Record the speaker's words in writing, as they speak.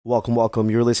Welcome,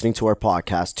 welcome. You're listening to our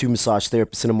podcast, Two Massage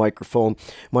Therapists and a Microphone.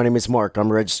 My name is Mark.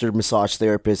 I'm a registered massage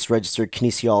therapist, registered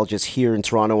kinesiologist here in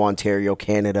Toronto, Ontario,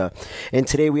 Canada. And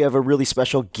today we have a really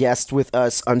special guest with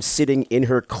us. I'm sitting in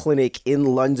her clinic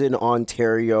in London,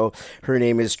 Ontario. Her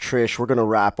name is Trish. We're going to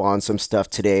wrap on some stuff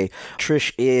today.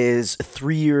 Trish is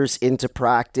 3 years into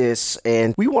practice,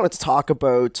 and we wanted to talk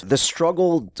about the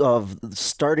struggle of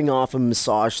starting off a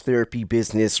massage therapy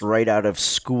business right out of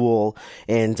school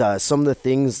and some of the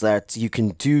things that you can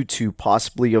do to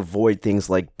possibly avoid things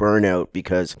like burnout,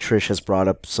 because Trish has brought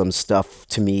up some stuff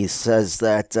to me, says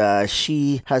that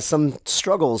she has some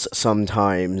struggles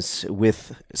sometimes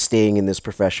with staying in this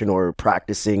profession or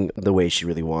practicing the way she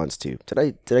really wants to.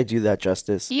 Did I do that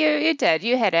justice? You did.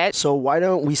 You hit it. So why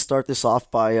don't we start this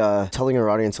off by telling our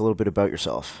audience a little bit about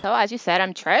yourself? So as you said,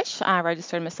 I'm Trish. I'm a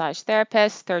registered massage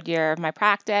therapist, third year of my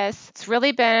practice. It's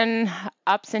really been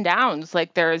ups and downs.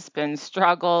 Like there's been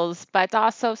struggles, but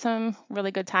also some really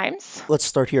good times. Let's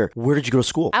start here. Where did you go to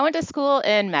school? I went to school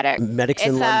in Medic. Medic's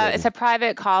in London. It's a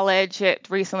private college. It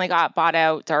recently got bought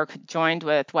out or joined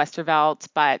with Westervelt,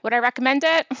 but would I recommend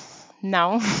it?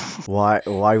 No. Why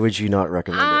would you not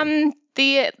recommend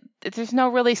it? There's no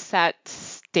really set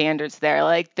standards there.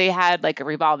 Like they had like a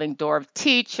revolving door of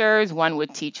teachers. One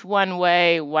would teach one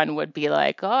way. One would be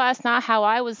like, oh, that's not how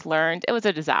I was learned. It was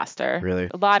a disaster. Really?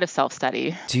 A lot of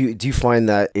self-study. Do you find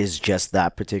that is just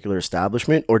that particular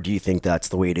establishment, or do you think that's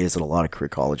the way it is at a lot of career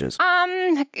colleges?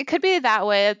 It could be that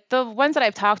way. The ones that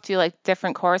I've talked to, like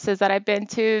different courses that I've been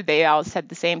to, they all said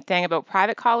the same thing about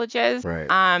private colleges. Right.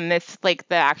 It's like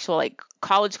the actual like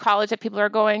college that people are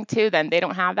going to, then they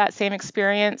don't have that same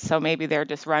experience. So maybe they're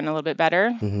just run a little bit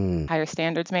better, higher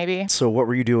standards maybe. So what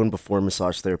were you doing before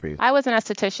massage therapy? I was an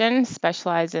esthetician,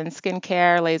 specialized in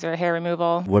skincare, laser hair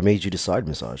removal. What made you decide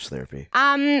massage therapy?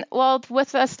 Well,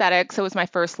 with aesthetics, it was my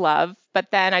first love. But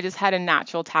then I just had a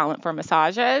natural talent for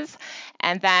massages.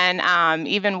 And then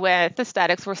even with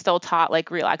aesthetics, we're still taught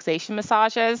like relaxation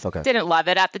massages. Okay. Didn't love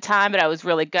it at the time, but I was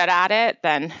really good at it.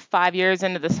 Then 5 years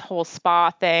into this whole spa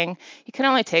thing, you can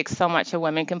only take so much of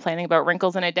women complaining about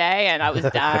wrinkles in a day. And I was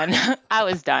done. I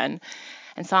was done.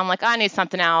 And so I'm like, I need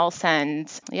something else. And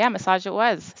yeah, massage it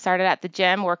was. Started at the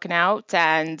gym working out.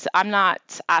 And I'm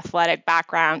not athletic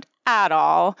background at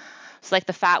all. It's like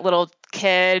the fat little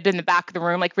kid in the back of the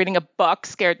room, like reading a book,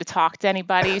 scared to talk to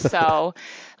anybody. So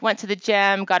went to the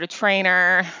gym, got a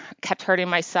trainer, kept hurting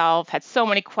myself, had so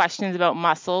many questions about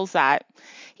muscles that,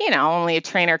 only a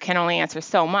trainer can only answer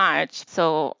so much.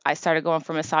 So I started going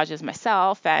for massages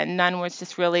myself, and none was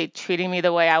just really treating me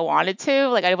the way I wanted to.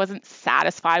 Like I wasn't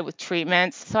satisfied with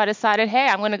treatments. So I decided, hey,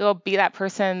 I'm going to go be that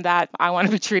person that I want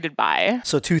to be treated by.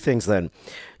 So two things then.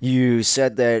 You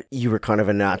said that you were kind of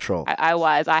a natural.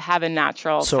 I have a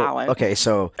natural talent. Okay,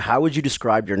 so how would you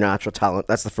describe your natural talent?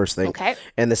 That's the first thing. Okay.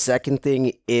 And the second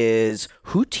thing is,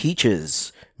 who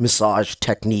teaches massage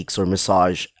techniques or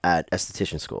massage at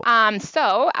esthetician school?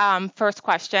 First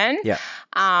question. Yeah.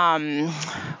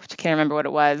 Which I can't remember what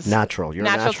it was. Natural. You're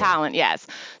natural talent, yes.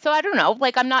 So I don't know,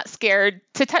 like I'm not scared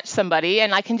to touch somebody,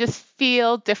 and I can just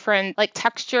feel different like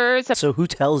textures. So who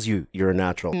tells you you're a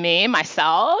natural? Me,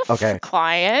 myself, okay.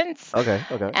 Clients. Okay.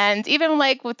 And even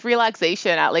like with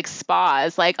relaxation at like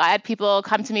spas, like I had people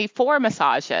come to me for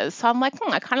massages. So I'm like,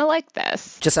 I kind of like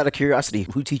this. Just out of curiosity,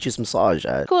 who teaches massage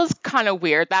at? School's kind of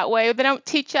weird that way. They don't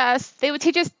teach us. They would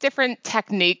teach us different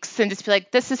techniques and just be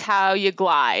like, this is how you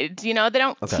glide. They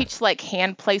don't teach like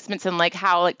hand placements and like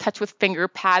how like touch with finger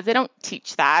pads. They don't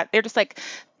teach that. They're just like,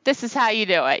 this is how you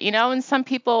do it, and some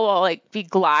people will like be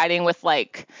gliding with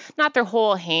like not their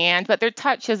whole hand, but their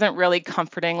touch isn't really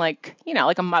comforting like,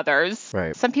 like a mother's.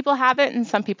 Right. Some people have it and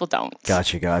some people don't.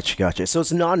 Gotcha. So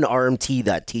it's not an RMT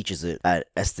that teaches it at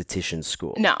esthetician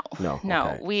school? No.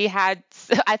 Okay. We had,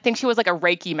 I think she was like a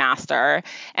Reiki master,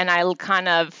 and I kind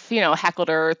of, heckled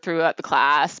her throughout the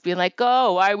class being like,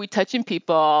 oh, why are we touching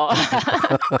people?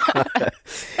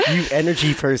 You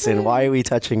energy person, why are we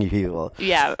touching people?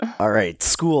 Yeah. All right.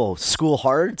 School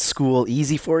hard? School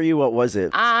easy for you? What was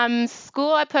it?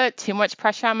 School, I put too much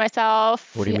pressure on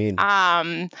myself. What do you mean?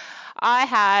 I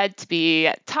had to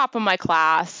be top of my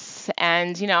class,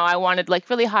 and, I wanted like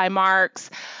really high marks.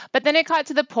 But then it got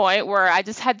to the point where I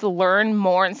just had to learn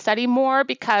more and study more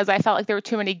because I felt like there were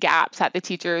too many gaps that the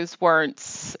teachers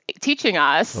weren't teaching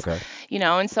us. Okay.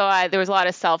 And so there was a lot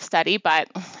of self-study, but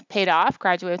paid off,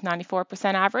 graduated with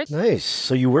 94% average. Nice.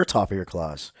 So you were top of your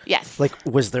class. Yes. Like,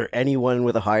 was there anyone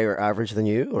with a higher average than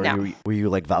you? Or No. were you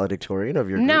like valedictorian of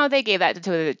your group? No, they gave that to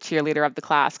the cheerleader of the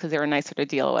class because they were nicer to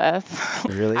deal with.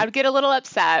 Really? I would get a little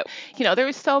upset. There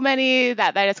was so many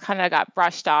that just kind of got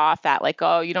brushed off that like,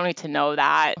 oh, you don't need to know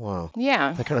that. Wow.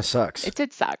 Yeah. That kind of sucks. It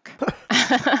did suck.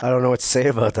 I don't know what to say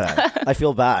about that. I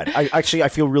feel bad. I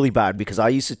feel really bad because I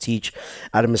used to teach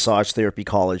at a massage therapy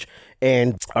college,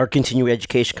 and our continuing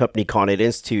education company, Con Ed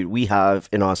Institute, we have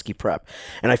an OSCE prep.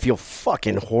 And I feel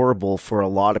fucking horrible for a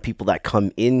lot of people that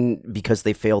come in because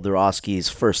they failed their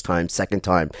OSCEs first time, second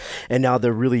time. And now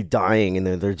they're really dying and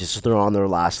they're on their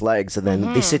last legs. And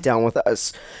then they sit down with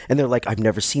us and they're like, I've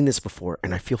never seen this before.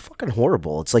 And I feel fucking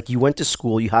horrible. It's like you went to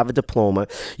school, you have a diploma,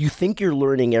 you think you're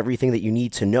learning everything that you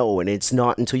need to know. And it's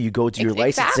not until you go to your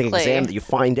licensing exam that you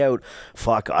find out,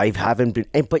 fuck, I haven't been,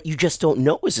 but you just don't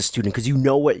know as a student because you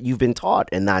know what you've been taught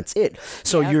and that's it.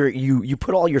 So you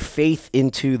put all your faith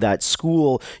into that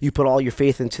school, you put all your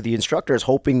faith into the instructors,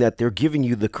 hoping that they're giving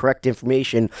you the correct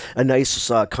information, a nice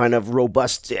kind of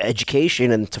robust education,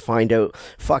 and to find out,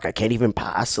 fuck, I can't even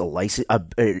pass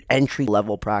a entry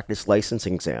level practice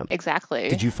licensing exam. Exactly.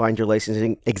 Did you find your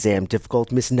licensing exam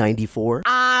difficult, Miss 94?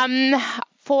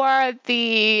 For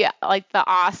the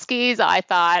OSCEs, I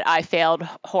thought I failed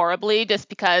horribly just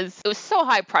because it was so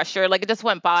high pressure. Like, it just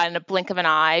went by in a blink of an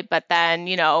eye. But then,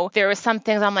 there were some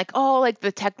things I'm like, oh, like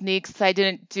the techniques, I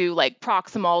didn't do like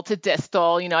proximal to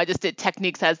distal. I just did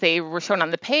techniques as they were shown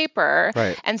on the paper.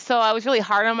 Right. And so I was really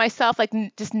hard on myself, like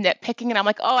just nitpicking. And I'm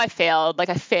like, oh, I failed.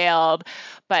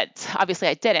 But obviously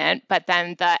I didn't. But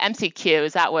then the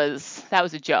MCQs, that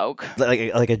was a joke.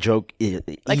 Like a joke.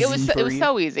 Like it was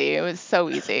so easy. It was so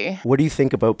easy. What do you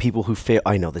think about people who fail?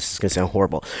 I know this is going to sound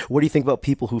horrible. What do you think about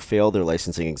people who fail their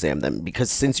licensing exam then?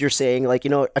 Because since you're saying, like,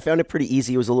 I found it pretty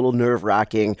easy. It was a little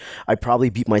nerve-wracking. I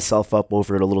probably beat myself up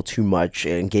over it a little too much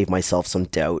and gave myself some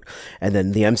doubt. And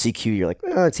then the MCQ, you're like,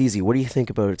 oh, it's easy. What do you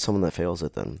think about someone that fails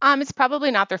it then? It's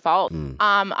probably not their fault.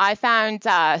 I found,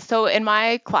 so in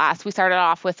my class, we started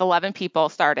off with 11 people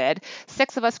started.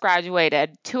 6 of us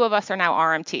graduated. 2 of us are now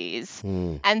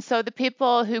RMTs. And so the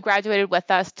people who graduated with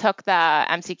us took the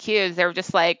MCQs. They were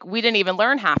just like, we didn't even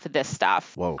learn half of this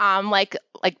stuff. Whoa.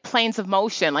 Like planes of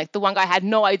motion. Like the one guy had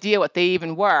no idea what they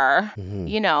even were,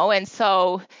 and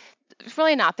so it's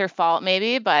really not their fault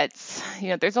maybe, but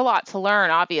there's a lot to learn,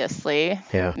 obviously.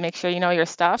 Yeah. Make sure you know your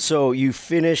stuff. So you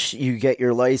finish, you get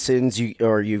your license, you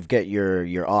get your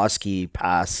OSCE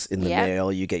pass in the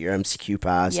mail, you get your MCQ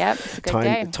pass. Yep, it's a good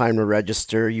day. Time to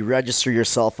register. You register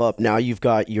yourself up. Now you've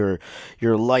got your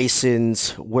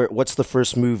license. What's the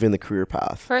first move in the career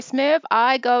path? First move,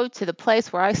 I go to the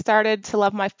place where I started to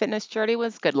love my fitness journey,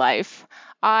 was Good Life.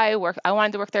 I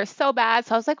wanted to work there so bad,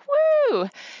 so I was like, woo!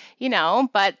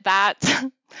 But that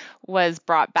was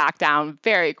brought back down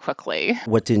very quickly.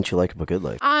 What didn't you like about Good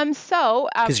Life?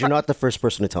 Because you're not the first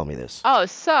person to tell me this. Oh,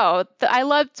 I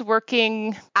loved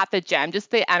working at the gym,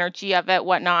 just the energy of it,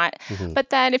 whatnot.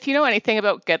 But then if you know anything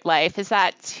about Good Life, is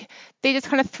that they just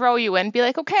kind of throw you in, be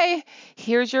like, okay,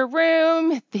 here's your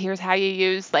room, here's how you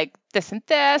use like this and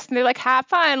this, and they're like, have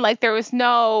fun. Like there was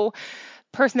no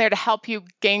person there to help you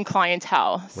gain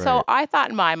clientele. Right. So I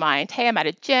thought in my mind, hey, I'm at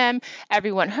a gym,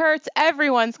 everyone hurts,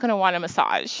 everyone's going to want a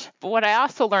massage. But what I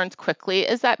also learned quickly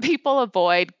is that people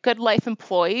avoid Good Life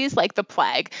employees like the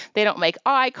plague. They don't make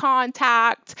eye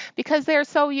contact because they're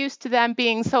so used to them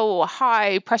being so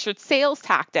high pressured sales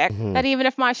tactic that even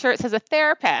if my shirt says a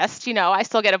therapist, I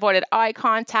still get avoided eye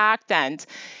contact. And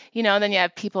then you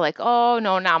have people like, oh,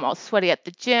 no, now I'm all sweaty at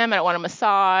the gym. I don't want a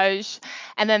massage.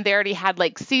 And then they already had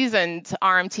like seasoned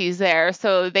RMTs there.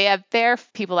 So they have their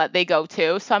people that they go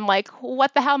to. So I'm like,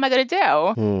 what the hell am I going to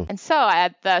do? And so I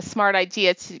had the smart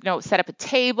idea to, set up a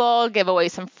table, give away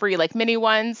some free like mini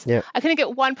ones. Yeah. I couldn't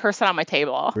get one person on my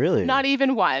table. Really? Not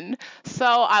even one. So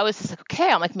I was just like,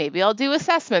 okay, I'm like, maybe I'll do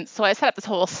assessments. So I set up this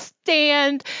whole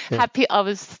stand, have people, I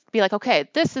was be like, okay,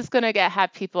 this is going to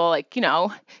have people like,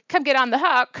 come get on the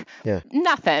hook. Yeah.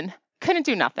 Nothing. Couldn't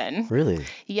do nothing. Really?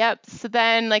 Yep. So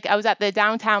then, like, I was at the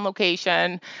downtown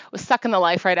location, was sucking the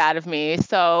life right out of me.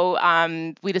 So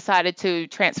we decided to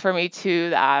transfer me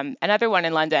to another one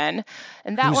in London.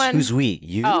 And that Who's we?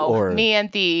 You or? Me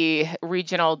and the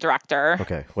regional director.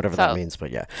 Okay. Whatever that means,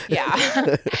 but yeah.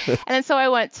 Yeah. And then so I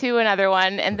went to another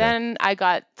one, and then I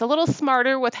got a little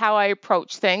smarter with how I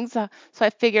approach things. So I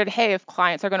figured, hey, if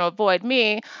clients are going to avoid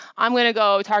me, I'm going to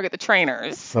go target the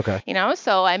trainers. Okay.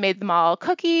 So I made them all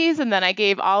cookies, and then I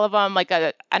gave all of them like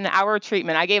an hour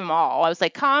treatment. I gave them all. I was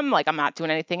like, come, like I'm not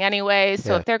doing anything anyway.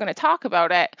 So if they're going to talk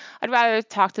about it, I'd rather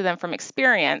talk to them from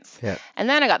experience. Yeah. And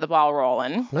then I got the ball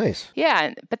rolling. Nice.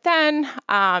 Yeah. But then,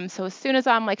 so as soon as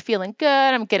I'm like feeling good,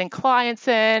 I'm getting clients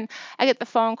in, I get the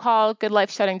phone call, Good Life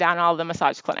shutting down all the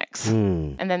massage clinics.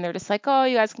 And then they're just like, oh,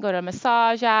 you guys can go to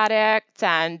Massage Addict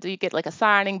and you get like a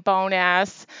signing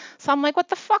bonus. So I'm like, what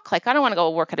the fuck? Like, I don't want to go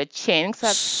work at a chain.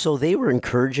 So they were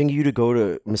encouraging you to go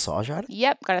to Massage Massage Addict?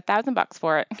 Yep, got $1,000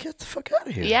 for it. Get the fuck out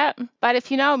of here. Yep. But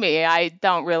if you know me,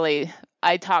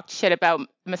 I talked shit about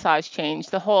massage change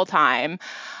the whole time.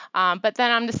 But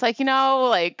then I'm just like,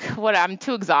 I'm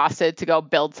too exhausted to go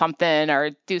build something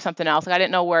or do something else. Like I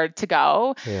didn't know where to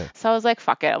go. Yeah. So I was like,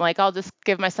 fuck it. I'm like, I'll just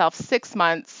give myself 6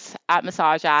 months at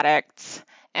Massage Addict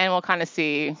and we'll kind of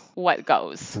see what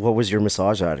goes. What was your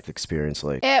Massage Addict experience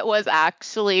like? It was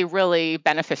actually really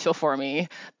beneficial for me.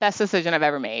 Best decision I've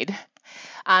ever made.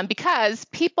 Because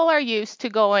people are used to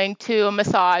going to a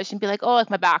massage and be like, oh, like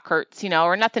my back hurts,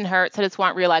 or nothing hurts. I just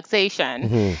want relaxation.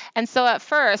 Mm-hmm. And so at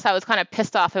first I was kind of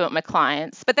pissed off about my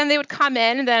clients, but then they would come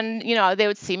in and then, they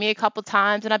would see me a couple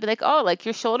times and I'd be like, oh, like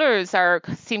your shoulders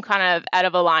seem kind of out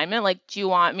of alignment. Like, do you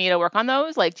want me to work on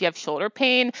those? Like, do you have shoulder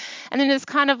pain? And then just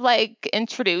kind of like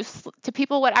introduce to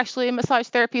people what actually massage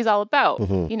therapy is all about.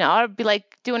 Mm-hmm. I'd be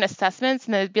like doing assessments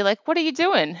and they'd be like, what are you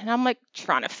doing? And I'm like,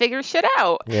 trying to figure shit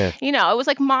out. Yeah. It was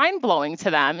like mind blowing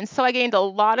to them. And so I gained a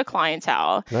lot of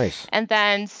clientele. Nice. And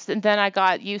then I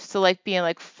got used to like being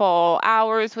like full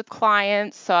hours with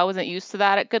clients. So I wasn't used to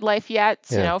that at Good Life yet,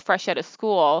 fresh out of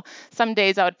school. Some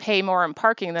days I would pay more in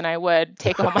parking than I would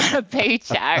take home on a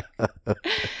paycheck. And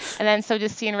then so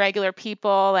just seeing regular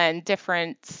people and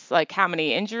different, like how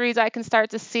many injuries I can start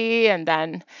to see. And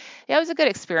then it was a good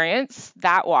experience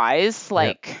that wise.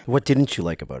 Like, what didn't you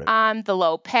like about it? The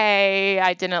low pay.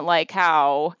 I didn't like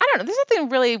how, I don't know, there's nothing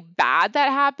really bad that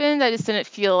happened. I just didn't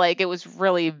feel like it was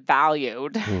really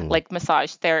valued, like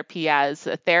massage therapy as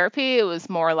a therapy. It was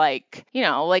more like,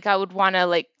 like I would want to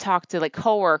like talk to like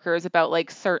coworkers about like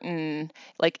certain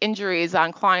like injuries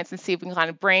on clients and see if we can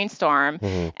kind of brainstorm.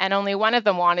 And only one of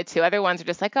them wanted to. Other ones are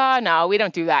just like, oh no, we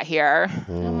don't do that here.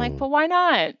 And I'm like, but why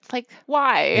not? It's like,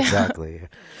 why? Exactly.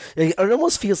 It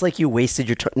almost feels like you wasted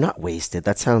your time. Not wasted.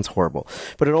 That sounds horrible.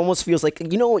 But it almost feels like,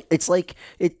 it's like,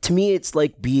 to me, it's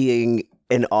like being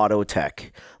an auto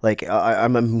tech. Like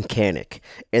I'm a mechanic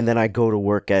and then I go to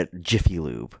work at Jiffy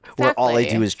Lube where all I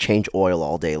do is change oil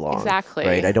all day long. Exactly.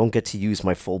 Right? I don't get to use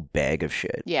my full bag of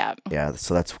shit. Yeah. Yeah.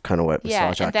 So that's kind of what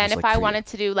Massage Addict and then was if like I wanted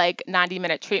to do like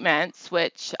 90-minute treatments,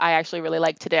 which I actually really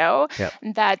like to do,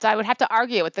 that I would have to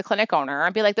argue with the clinic owner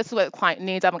and be like, this is what the client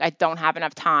needs. I'm like, I don't have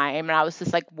enough time. And I was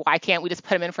just like, why can't we just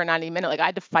put him in for 90 minutes? Like I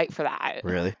had to fight for that.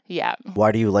 Really? Yeah.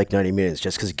 Why do you like 90 minutes?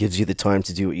 Just because it gives you the time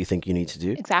to do what you think you need to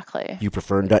do? Exactly. You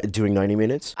prefer doing 90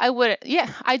 minutes? I would.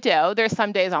 Yeah, I do. There's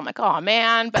some days I'm like, oh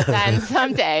man. But then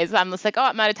some days I'm just like, oh,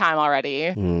 I'm out of time already.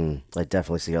 I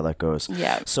definitely see how that goes.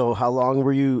 Yeah. So how long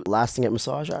were you lasting at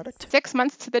Massage Addict? 6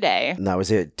 months to the day. And that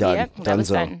was it. Done. Yep, that was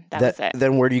done. That was it.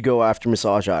 Then where do you go after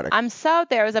Massage Addict? So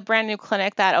there was a brand new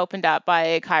clinic that opened up by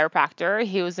a chiropractor.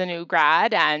 He was a new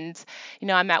grad, and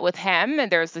I met with him, and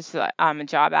there was this a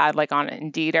job ad like on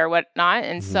Indeed or whatnot,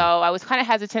 and so I was kind of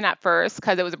hesitant at first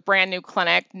because it was a brand new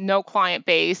clinic, no client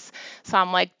base. So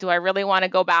I'm like, do I really want to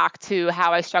go back to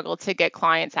how I struggled to get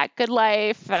clients at Good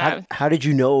Life? And how did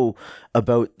you know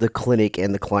about the clinic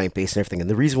and the client base and everything? And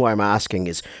the reason why I'm asking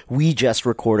is we just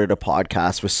recorded a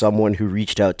podcast with someone who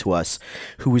reached out to us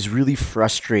who was really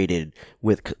frustrated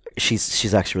with,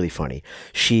 she's actually really funny.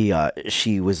 She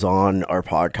was on our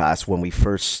podcast when we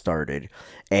first started,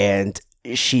 and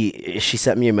she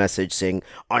sent me a message saying,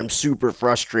 I'm super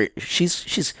frustrated.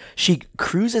 She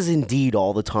cruises Indeed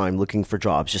all the time looking for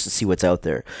jobs just to see what's out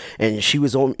there. And she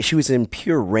was in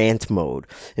pure rant mode.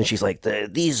 And she's like,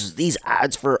 these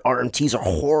ads for RMTs are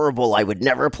horrible. I would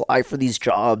never apply for these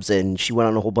jobs. And she went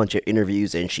on a whole bunch of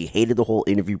interviews and she hated the whole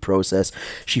interview process.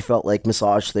 She felt like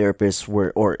massage therapists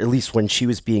were, or at least when she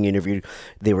was being interviewed,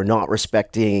 they were not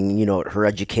respecting, her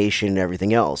education and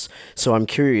everything else. So I'm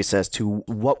curious as to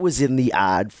what was in the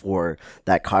ad for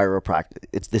that chiropractic.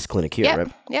 It's this clinic here,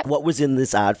 right? Yep. What was in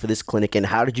this ad for this clinic, and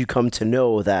how did you come to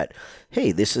know that,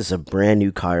 hey, this is a brand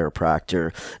new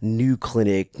chiropractor, new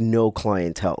clinic, no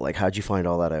clientele? Like, how'd you find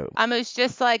all that out? It was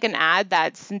just like an ad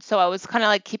so I was kind of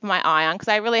like keeping my eye on because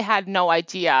I really had no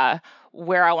idea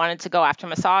where I wanted to go after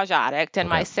Massage Addict. And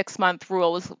my 6-month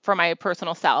rule was for my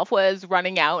personal self was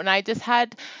running out. And I just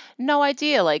had no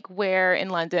idea like where in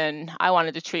London I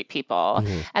wanted to treat people.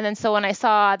 And then so when I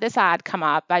saw this ad come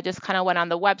up, I just kind of went on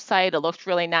the website. It looked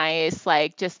really nice,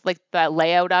 like just like the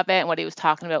layout of it and what he was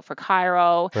talking about for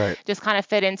chiro. Right. Just kind of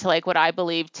fit into like what I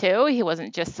believe too. He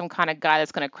wasn't just some kind of guy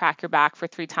that's going to crack your back for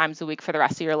 3 times a week for the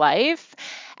rest of your life.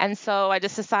 And so I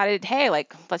just decided, hey,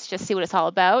 like, let's just see what it's all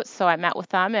about. So I met with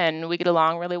them and we get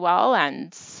along really well.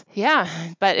 And yeah,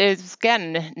 but it's,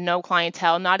 again, no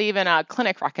clientele, not even a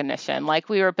clinic recognition. Like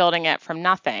we were building it from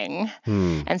nothing.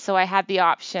 And so I had the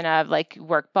option of like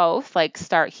work both, like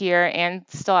start here and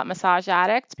still at Massage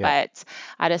Addict. Yeah. But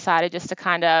I decided just to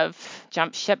kind of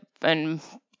jump ship and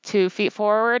 2 feet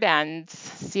forward and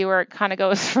see where it kind of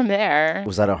goes from there.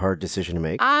 Was that a hard decision to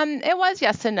make? It was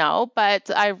yes and no, but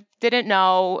I didn't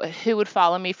know who would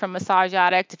follow me from Massage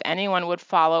Addict, if anyone would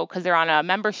follow, because they're on a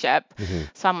membership.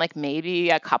 So I'm like, maybe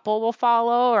a couple will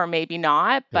follow or maybe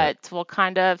not, but we'll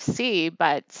kind of see.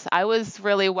 But I was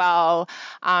really well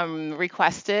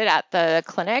requested at the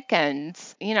clinic, and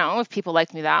if people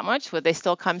liked me that much, would they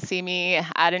still come see me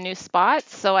at a new spot?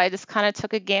 So I just kind of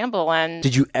took a gamble. And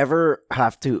did you ever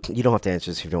have to, you don't have to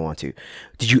answer this if you don't want to,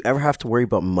 did you ever have to worry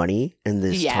about money in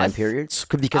this time period?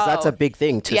 Because that's a big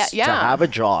thing to have a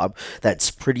job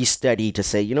that's pretty steady, to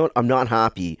say, you know what, I'm not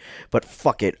happy, but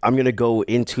fuck it, I'm gonna go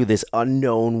into this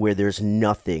unknown where there's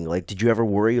nothing. Like, did you ever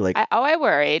worry? Like, I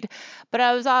worried, but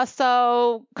I was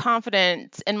also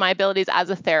confident in my abilities as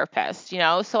a therapist,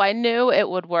 so I knew it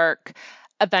would work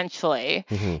eventually,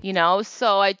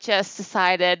 so I just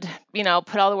decided,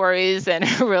 put all the worries and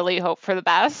really hope for the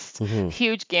best.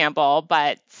 Huge gamble,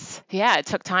 but yeah, it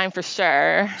took time for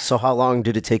sure. So how long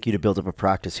did it take you to build up a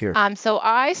practice here? So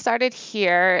I started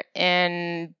here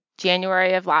in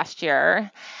January of last year.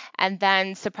 And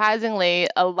then surprisingly,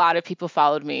 a lot of people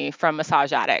followed me from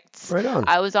Massage Addicts. Right on.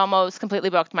 I was almost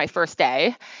completely booked my first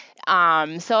day. So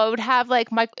I would have it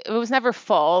was never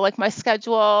full, like my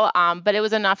schedule, but it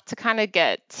was enough to kind of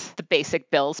get the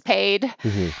basic bills paid.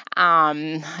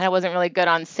 I wasn't really good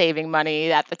on saving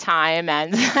money at the time.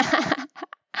 And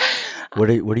What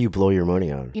do you blow your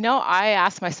money on? I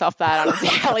ask myself that on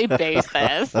a daily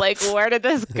basis. Like, where did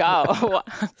this go?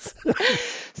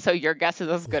 So your guess is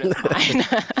as good as mine.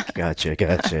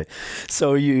 Gotcha.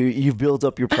 So you've built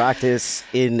up your practice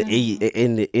in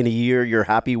a year. You're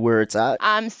happy where it's at?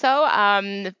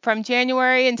 So from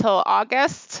January until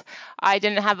August, I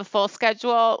didn't have a full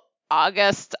schedule.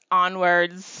 August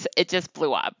onwards, it just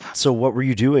blew up. So what were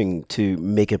you doing to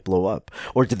make it blow up?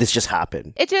 Or did this just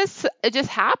happen? It just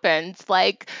happened.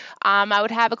 Like, I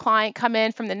would have a client come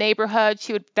in from the neighborhood.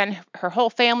 Then her whole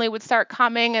family would start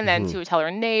coming, and then she would tell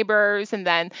her neighbors. And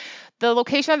then the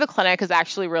location of the clinic is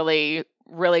actually really,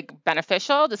 really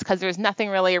beneficial, just because there's nothing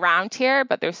really around here,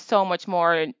 but there's so much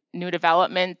more new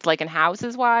development, like in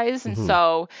houses wise. And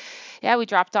so yeah, we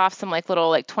dropped off some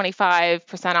little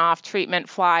 25% off treatment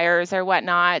flyers or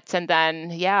whatnot. And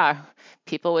then,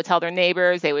 people would tell their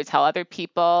neighbors, they would tell other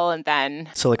people, and then.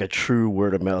 So like a true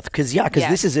word of mouth. Because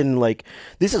this is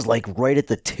right at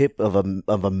the tip of a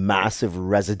massive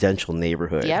residential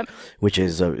neighborhood, which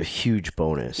is a huge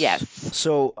bonus. Yes.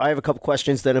 So I have a couple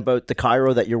questions then about the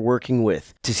chiro that you're working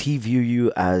with. Does he view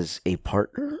you as a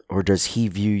partner, or does he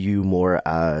view you more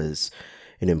as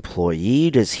an employee?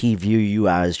 Does he view you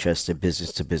as just a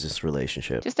business-to-business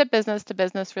relationship? Just a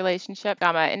business-to-business relationship.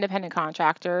 I'm an independent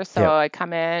contractor, so I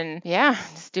come in,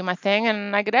 just do my thing,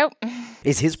 and I get out.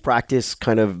 Is his practice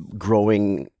kind of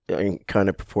growing kind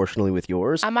of proportionally with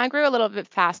yours? Mine grew a little bit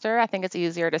faster. I think it's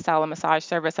easier to sell a massage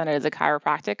service than it is a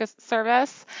chiropractic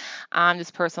service.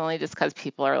 Just personally, just because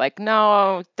people are like,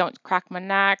 no, don't crack my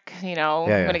neck. I'm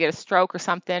going to get a stroke or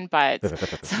something. But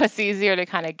so it's easier to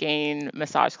kind of gain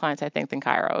massage clients, I think, than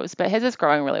chiros. But his is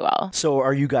growing really well. So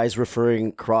are you guys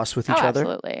referring cross with each other?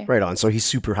 Absolutely. Right on. So he's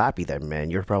super happy then, man.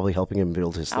 You're probably helping him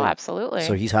build his thing. Oh, absolutely.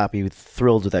 So he's happy,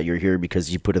 thrilled that you're here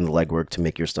because you put in the legwork to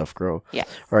make your stuff grow. Yeah.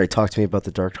 All right. Talk to me about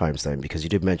the dark times then, because you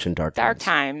did mention dark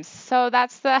times. So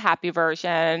that's the happy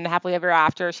version. Happily ever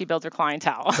after, she builds her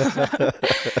clientele.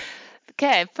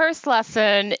 Okay, first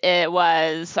lesson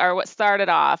what started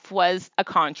off was a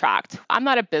contract. I'm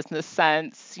not a business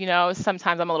sense,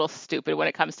 sometimes I'm a little stupid when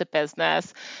it comes to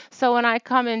business. So when I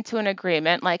come into an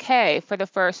agreement, like, hey, for the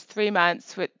first 3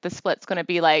 months, the split's going to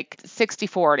be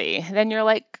 60-40. Then you're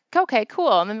like, okay,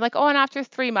 cool. And then and after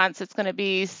 3 months, it's going to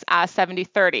be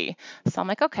 70-30. So I'm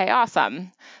like, okay,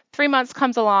 awesome. 3 months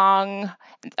comes along.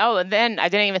 Oh, and then I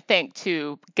didn't even think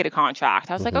to get a contract.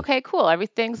 I was like, okay, cool.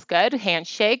 Everything's good.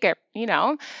 Handshake,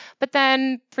 But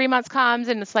then 3 months comes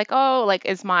and it's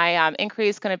is my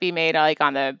increase going to be made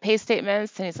on the pay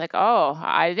statements? And he's like, oh,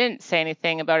 I didn't say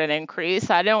anything about an increase.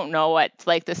 I don't know what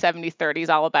the 70-30 is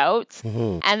all about.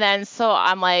 And then so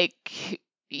I'm like,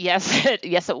 yes,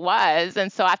 it was. And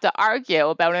so I have to argue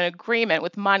about an agreement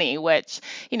with money, which,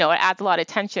 it adds a lot of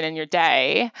tension in your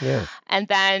day. Yeah. And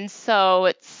then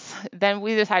then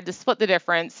we decided to split the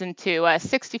difference into a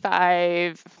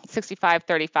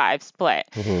 65-35 split.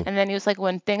 And then he was like,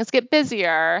 when things get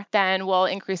busier, then we'll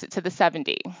increase it to the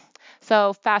 70.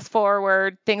 So fast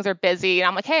forward, things are busy. And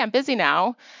I'm like, hey, I'm busy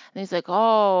now. And he's like,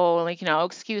 oh,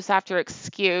 excuse after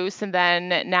excuse. And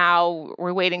then now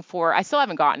we're waiting I still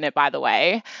haven't gotten it, by the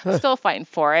way. I'm still fighting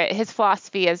for it. His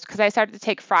philosophy is, because I started to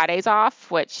take Fridays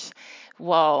off, which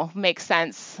will make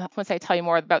sense once I tell you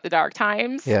more about the dark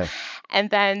times. Yeah. And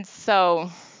then so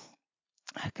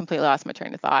I completely lost my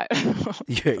train of thought.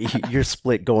 Your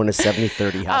split going to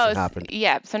 70-30 hasn't happened.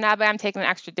 Yeah. So now that I'm taking an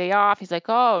extra day off, he's like,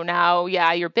 oh, now,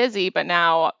 yeah, you're busy, but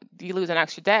now you lose an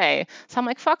extra day. So I'm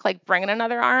like, fuck, like bring in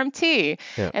another RMT.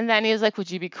 Yeah. And then he was like, would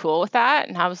you be cool with that?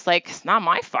 And I was like, it's not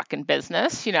my fucking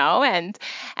business, you know? And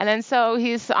then so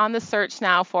he's on the search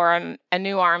now for a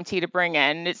new RMT to bring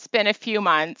in. It's been a few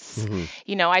months.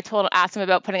 You know, I asked him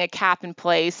about putting a cap in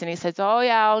place, and he says, oh,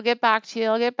 yeah, I'll get back to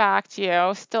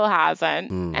you. Still hasn't.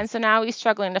 And so now he's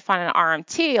struggling to find an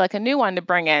RMT, like a new one to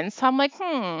bring in. So I'm like,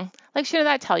 like, shouldn't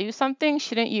that tell you something?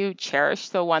 Shouldn't you cherish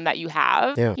the one that you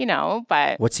have? Yeah. You know,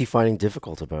 but what's he finding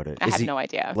difficult about it? I have no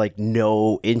idea. Like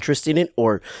no interest in it,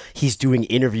 or he's doing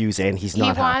interviews and he's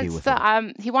not happy with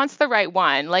it? He wants the right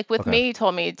one. Like with me, he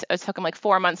told me it took him like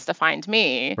 4 months to find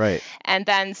me. Right. And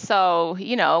then so,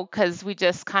 you know, because we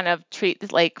just kind of we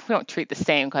don't treat the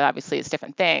same because obviously it's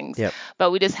different things. Yep.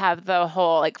 But we just have the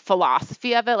whole like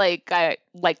philosophy of it. Like I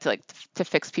like to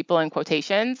fix people in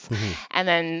quotations. And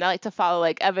then I like to follow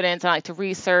like evidence. I like to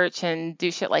research and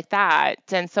do shit like that.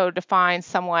 And so to find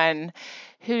someone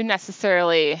who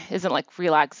necessarily isn't like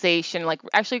relaxation, like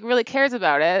actually really cares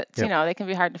about it, you know, they can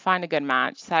be hard to find a good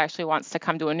match that actually wants to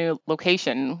come to a new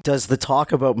location. Does the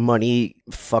talk about money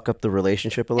fuck up the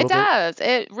relationship a little bit? It does.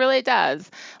 It really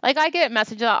does. Like I get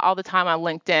messages all the time on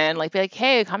LinkedIn, like be like,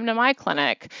 hey, come to my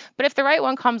clinic. But if the right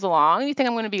one comes along, you think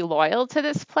I'm going to be loyal to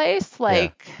this place?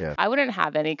 Like I wouldn't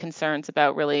have any concerns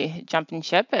about really jumping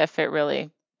ship if it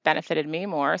really benefited me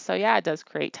more. So yeah, it does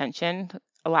create tension,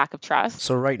 a lack of trust.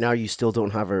 So right now you still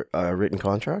don't have a written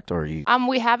contract, or you?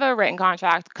 We have a written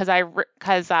contract because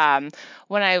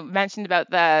when I mentioned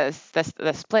about the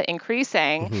split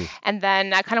increasing, and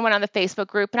then I kind of went on the Facebook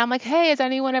group and I'm like, hey, has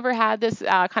anyone ever had this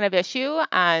kind of issue?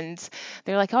 And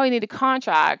they're like, oh, you need a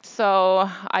contract. So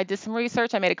I did some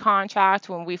research. I made a contract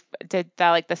when we did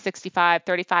the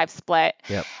 65-35 split.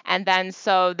 Yep. And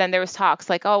then there was talks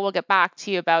like, oh, we'll get back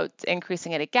to you about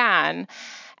increasing it again.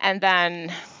 And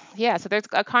then so there's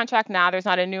a contract now. There's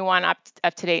not a new one up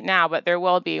to date now, but there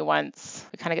will be once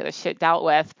we kind of get this shit dealt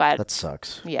with. But that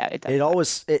sucks. Yeah, it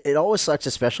does. It always sucks,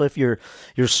 especially if you're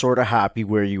sort of happy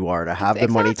where you are, to have the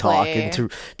money talking to.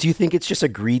 Do you think it's just a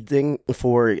greed thing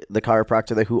for the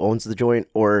chiropractor who owns the joint,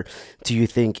 or do you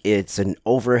think it's an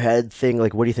overhead thing?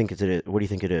 Like, what do you think it is? What do you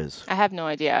think it is? I have no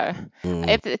idea.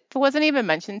 If it wasn't even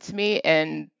mentioned to me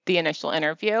in the initial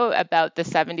interview about the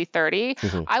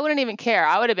 70-30, I wouldn't even care.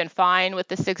 I would have been fine with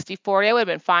the 60-40. I would have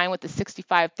been fine with the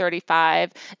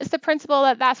 65-35. It's the principle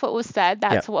that's what was said.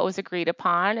 That's what was agreed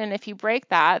upon. And if you break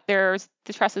that,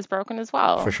 the trust is broken as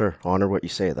well. For sure. Honor what you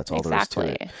say. That's all there is to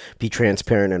it. Be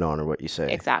transparent and honor what you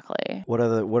say. Exactly. What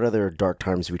other dark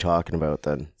times are we talking about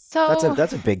then? So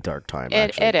that's a big dark time.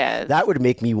 Actually. It is. That would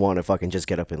make me want to fucking just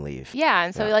get up and leave. Yeah,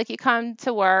 and so like you come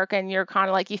to work and you're kind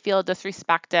of like you feel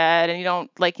disrespected, and you don't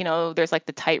there's like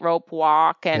the tightrope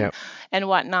walk and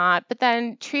whatnot. But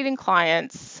then treating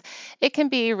clients, it can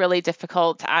be really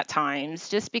difficult at times,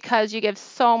 just because you give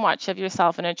so much of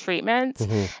yourself in a treatment,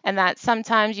 and that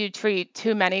sometimes you treat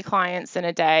too many clients in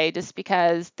a day just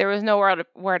because there was nowhere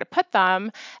where to put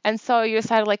them, and so you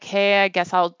decided like, hey, I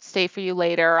guess I'll stay for you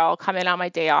later. I'll come in on my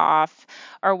day off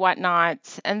or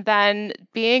whatnot. And then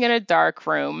being in a dark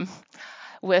room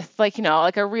with like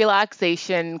a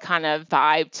relaxation kind of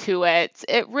vibe to it,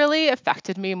 it really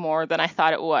affected me more than I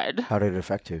thought it would. How did it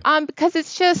affect you? Because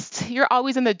it's just, you're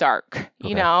always in the dark.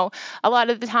 You know, a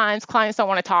lot of the times clients don't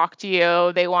want to talk to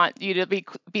you. They want you to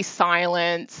be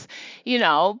silent,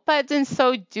 but then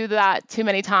so do that too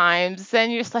many times. Then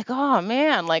you're just like, oh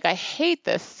man, like I hate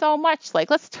this so much. Like,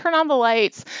 let's turn on the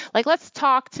lights. Like, let's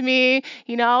talk to me,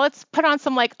 let's put on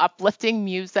some like uplifting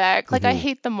music. Like I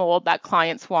hate the mold that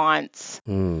clients want.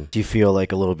 Do you feel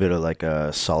like a little bit of like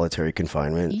a solitary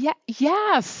confinement? Yeah.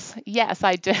 Yes,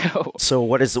 I do. So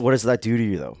what does that do to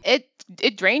you though?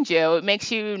 It drains you. It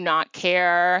makes you not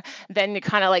care. Then you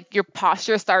kind of like your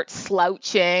posture starts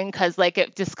slouching because like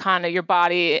it just kind of your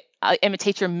body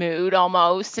imitates your mood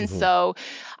almost. And so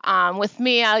with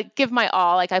me, I give my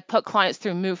all. Like I put clients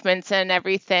through movements and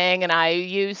everything, and I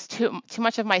use too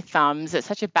much of my thumbs. It's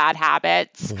such a bad habit.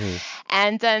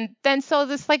 And then so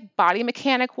this like body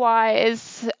mechanic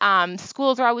wise,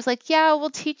 schools are always like, yeah, we'll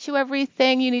teach you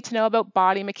everything you need to know about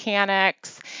body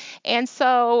mechanics. And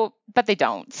so, but they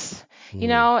don't.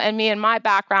 And me and my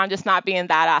background just not being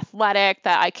that athletic,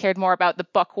 that I cared more about the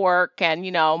book work and,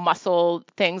 muscle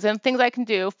things and things I can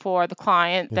do for the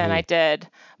client than I did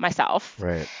myself.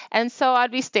 Right. And so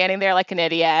I'd be standing there like an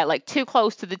idiot, like too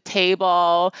close to the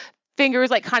table,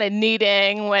 fingers like kind of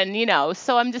kneading when,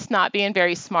 so I'm just not being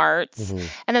very smart.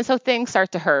 And then so things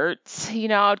start to hurt.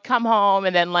 I'd come home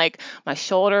and then like my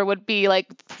shoulder would be like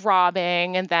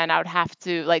throbbing, and then I would have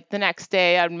to like the next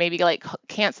day I'd maybe like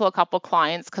cancel a couple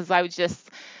clients because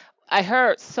I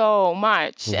hurt so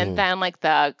much. And then like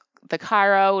the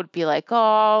chiro would be like,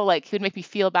 oh, like he would make me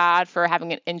feel bad for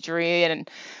having an injury. And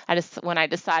when I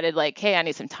decided like, hey, I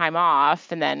need some time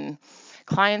off, and then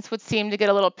clients would seem to get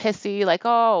a little pissy, like,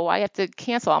 oh, I have to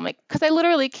cancel. I'm like, because I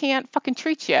literally can't fucking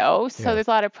treat you. So there's a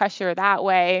lot of pressure that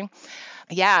way.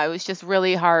 Yeah, it was just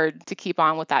really hard to keep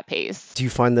on with that pace. Do you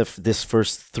find this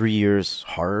first 3 years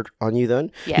hard on you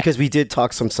then? Yeah. Because we did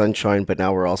talk some sunshine, but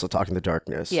now we're also talking the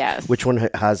darkness. Yes. Which one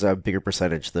has a bigger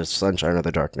percentage, the sunshine or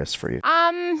the darkness for you?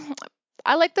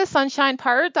 I like the sunshine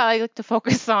part. I like to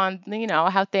focus on,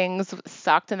 how things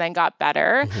sucked and then got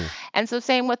better. And so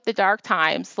same with the dark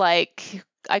times, like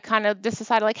I kind of just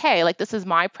decided like, hey, like this is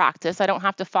my practice. I don't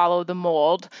have to follow the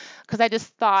mold, because I just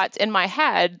thought in my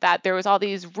head that there was all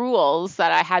these rules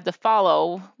that I had to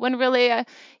follow when really,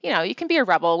 you can be a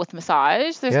rebel with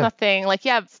massage. There's nothing like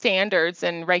you have standards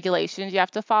and regulations you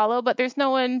have to follow, but there's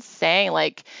no one saying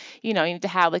like, you need to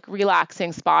have like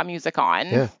relaxing spa music on.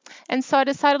 Yeah. And so I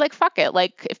decided like, fuck it.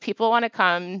 Like if people want to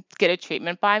come get a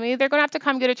treatment by me, they're going to have to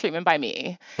come get a treatment by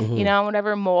me.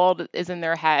 Whatever mold is in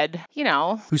their head,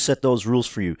 Who set those rules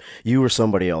for you? You or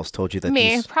somebody else told you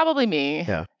that? Probably me.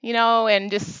 Yeah.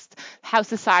 And just how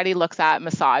society looks at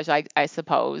massage, I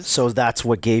suppose. So that's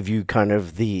what gave you kind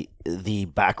of the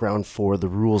background for the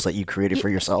rules that you created for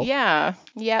yourself? Yeah.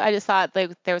 I just thought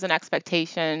like there was an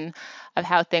expectation of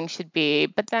how things should be.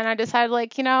 But then I decided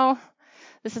like,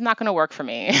 this is not going to work for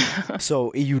me.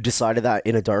 So you decided that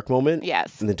in a dark moment?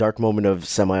 Yes. In the dark moment of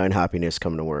semi-unhappiness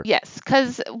coming to work? Yes,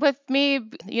 because with me,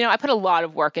 I put a lot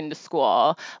of work into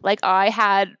school. Like I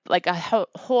had like a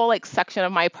whole like section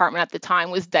of my apartment at the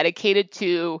time was dedicated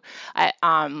to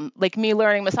like me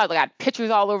learning massage. Like I had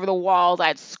pictures all over the walls. I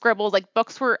had scribbles. Like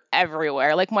books were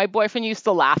everywhere. Like my boyfriend used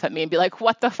to laugh at me and be like,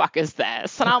 what the fuck is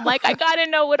this? And I'm like, I got to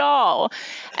know it all.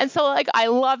 And so like I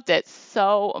loved it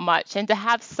so much. And to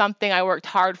have something I worked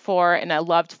hard for and I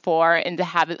loved for, and to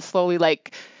have it slowly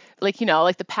like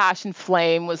the passion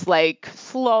flame was like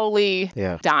slowly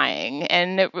dying.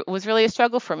 And it was really a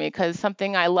struggle for me because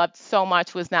something I loved so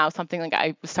much was now something like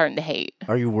I was starting to hate.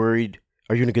 Are you worried?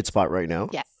 Are you in a good spot right now?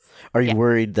 Yes. Are you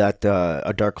worried that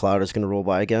a dark cloud is going to roll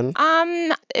by again?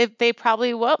 If they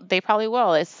probably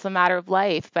will. It's a matter of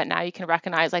life. But now you can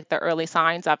recognize like the early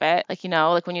signs of it. Like,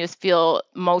 like when you just feel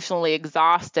emotionally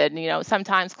exhausted,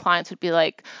 sometimes clients would be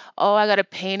like, oh, I got a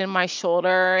pain in my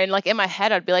shoulder. And like in my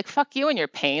head, I'd be like, fuck you and your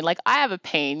pain. Like I have a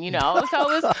pain, So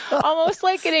it was almost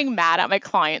like getting mad at my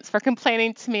clients for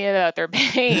complaining to me about their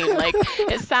pain. Like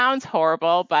it sounds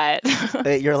horrible, but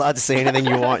you're allowed to say anything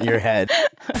you want in your head.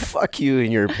 Fuck you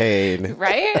and your pain.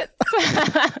 Right?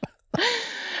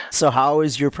 So how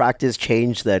has your practice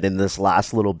changed then in this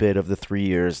last little bit of the 3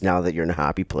 years now that you're in a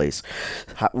happy place?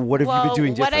 What have you been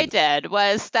doing different? What I did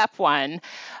was step one.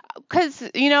 Because,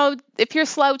 if you're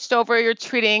slouched over, you're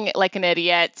treating like an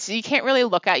idiot. You can't really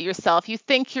look at yourself. You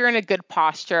think you're in a good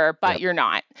posture, but you're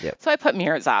not. So I put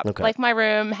mirrors up. Okay. Like my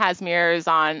room has mirrors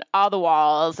on all the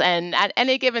walls. And at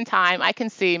any given time, I can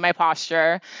see my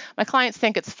posture. My clients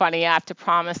think it's funny. I have to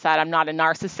promise that I'm not a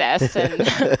narcissist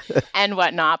and, and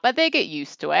whatnot. But they get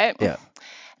used to it. Yeah.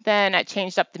 Then I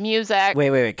changed up the music.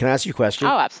 Wait. Can I ask you a question?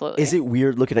 Oh, absolutely. Is it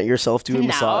weird looking at yourself doing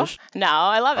massage? No,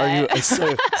 I love it.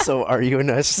 So are you a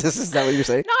narcissist? Is that what you're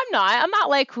saying? No, I'm not. I'm not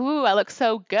like, ooh, I look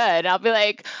so good. I'll be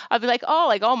like,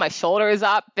 oh, my shoulder is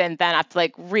up, and then I have to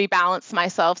like rebalance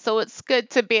myself. So it's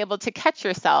good to be able to catch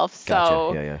yourself.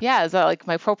 So gotcha. So like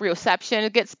my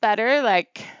proprioception gets better.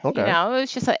 Like,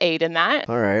 it's just an aid in that.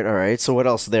 All right. So what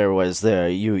else there was there?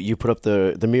 You put up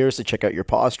the mirrors to check out your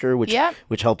posture,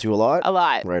 which helped you a lot? A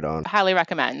lot. Right on. Highly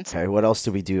recommend. Okay, what else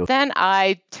did we do? Then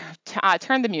I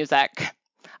turned the music.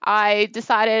 I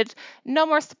decided no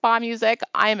more spa music.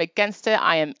 I am against it.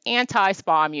 I am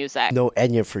anti-spa music. No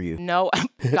Enya for you. No,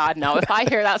 God, no. If I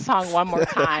hear that song one more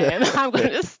time, I'm going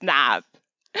to snap.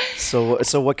 So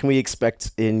what can we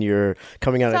expect in your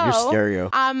coming out of your stereo?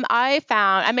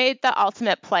 I made the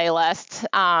ultimate playlist.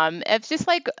 It's just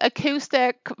like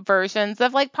acoustic versions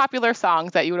of like popular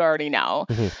songs that you would already know.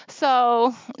 Mm-hmm.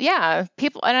 So yeah,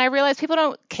 I realized people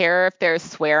don't care if there's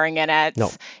swearing in it.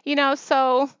 No.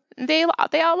 So they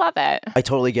all love it. I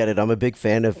totally get it. I'm a big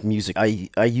fan of music.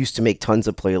 I used to make tons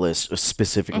of playlists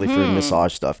specifically for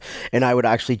massage stuff, and I would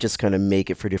actually just kind of make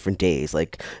it for different days.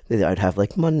 Like I'd have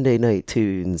like Monday night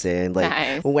tunes and like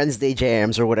Nice. Wednesday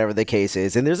jams or whatever the case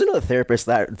is. And there's another therapist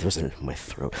my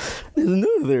throat.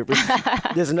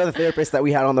 There's another therapist that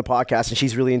we had on the podcast, and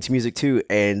she's really into music too.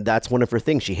 And that's one of her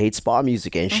things. She hates spa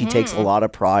music, and she takes a lot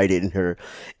of pride in her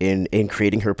in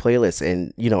creating her playlists.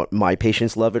 And you know, my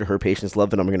patients love it. Her patients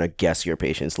love it. I'm gonna guess your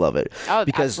patients love it. Oh,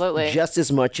 because absolutely. just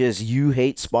as much as you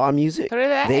hate spa music, So do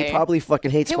they. probably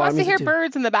fucking hate Who spa wants to music hear too.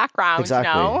 birds in the background? Exactly.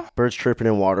 You know? Birds chirping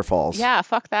in waterfalls. Yeah,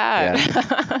 fuck that.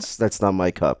 Yeah. That's not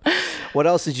my cup. What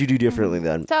else did you do differently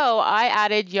then? So I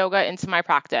added yoga into my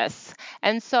practice.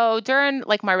 And so during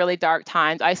like my really dark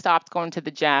times, I stopped going to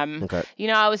the gym. Okay. You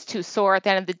know, I was too sore at the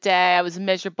end of the day. I was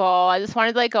miserable. I just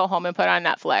wanted to like go home and put on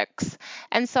Netflix.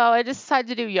 And so I just decided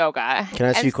to do yoga. Can I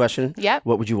ask you a question? Yep.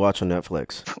 What would you watch on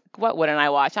Netflix? What wouldn't I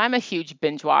watch? I'm a huge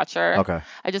binge watcher. Okay.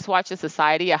 I just watch The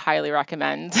Society. I highly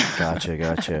recommend.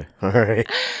 Gotcha. All right.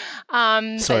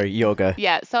 Sorry, yoga.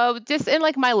 Yeah, so just in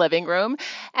like my living room.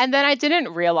 And then I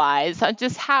didn't realize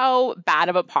just how bad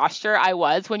of a posture I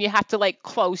was when you have to like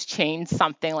close chain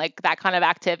something like that kind of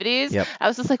activities. Yep. I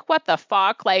was just like, what the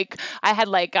fuck? Like I had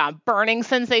like burning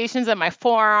sensations in my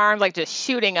forearm, like just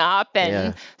shooting up. And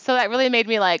Yeah. so that really made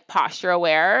me like posture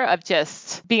aware of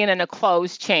just being in a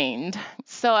closed chain.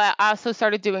 So I also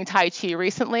started doing Tai Chi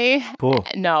recently. Cool.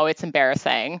 No, it's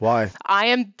embarrassing. Why? I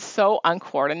am so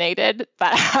uncoordinated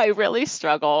that I really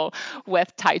struggle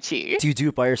with Tai Chi. Do you do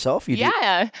it by yourself? You do?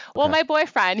 Yeah. Well, Okay. my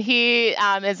boyfriend, he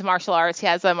is martial arts. He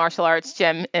has a martial arts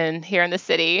gym here in the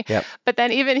city. Yep. But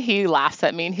then even he laughs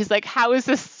at me and he's like, how is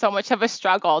this so much of a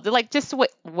struggle? To like just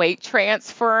weight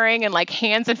transferring and like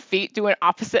hands and feet doing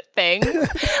opposite things.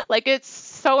 Like it's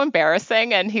so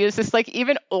embarrassing. And he was just like,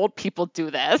 even old people do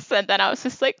this. And then I was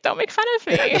just like, don't make fun of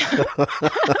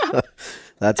me.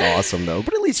 That's awesome though.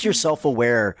 But at least you're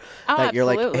self-aware Oh, that you're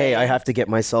like, hey, absolutely. I have to get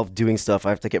myself doing stuff. I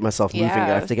have to get myself moving. I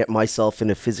Yeah. have to get myself in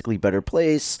a physically better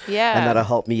place. Yeah. And that'll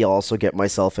help me also get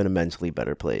myself in a mentally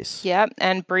better place. Yep,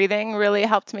 and breathing really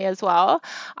helped me as well.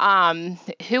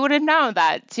 Who would have known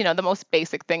that, you know, the most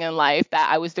basic thing in life that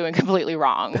I was doing completely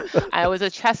wrong. I was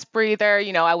a chest breather,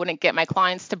 you know, I wouldn't get my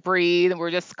clients to breathe, and we're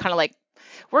just kind of like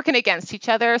working against each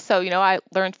other. So, you know, I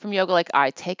learned from yoga, like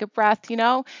I take a breath, you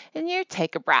know, and you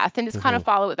take a breath and just kind of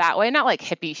follow it that way. Not like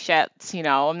hippie shit, you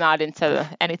know, I'm not into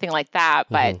anything like that,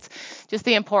 but just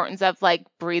the importance of like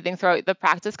breathing throughout the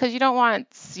practice, because you don't want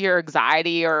your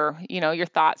anxiety or, you know, your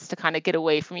thoughts to kind of get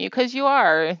away from you, because you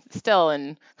are still in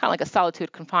kind of like a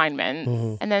solitude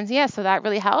confinement. And then, yeah, so that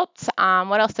really helped.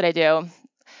 What else did I do?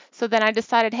 So then I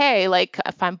decided, hey, like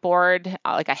if I'm bored,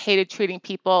 like I hated treating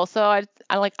people, so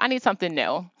I need something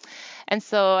new. And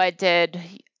so I did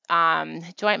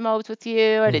joint modes with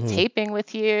you. I did taping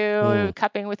with you,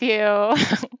 cupping with you.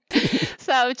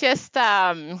 So just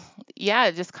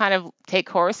just kind of take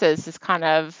courses, just kind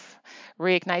of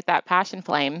reignite that passion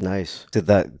flame. Nice. Did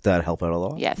that help out a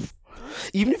lot? Yes.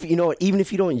 Even if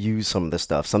you don't use some of the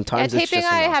stuff, Yeah, sometimes it's taping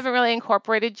just I enough. haven't really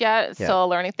incorporated yet. It's Yeah. still a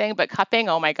learning thing, but cupping,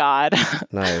 oh my God.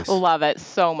 Nice. Love it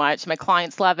so much. My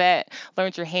clients love it.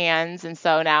 Learned your hands. And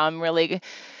so now I'm really,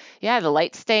 the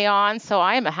lights stay on. So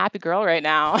I am a happy girl right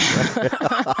now.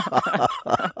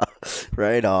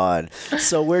 Right on.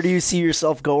 So where do you see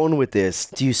yourself going with this?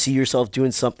 Do you see yourself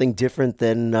doing something different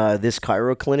than this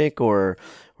chiro clinic, or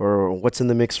what's in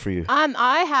the mix for you?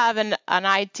 I have an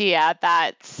idea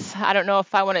that I don't know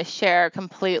if I want to share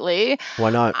completely. Why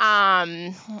not?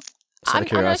 Just I'm not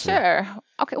curiosity. sure.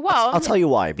 Okay, well, I'll tell you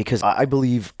why, because I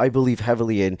believe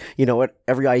heavily in, you know what,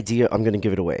 every idea, I'm going to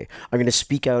give it away. I'm going to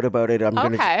speak out about it.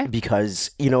 Okay.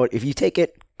 Because, you know what, if you take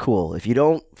it, cool. If you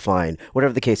don't, fine.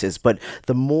 Whatever the case is. But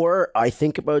the more I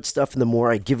think about stuff and the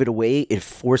more I give it away, it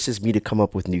forces me to come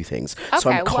up with new things. So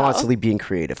Okay, I'm well, constantly being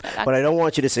creative. But I don't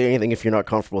want you to say anything if you're not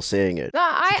comfortable saying it.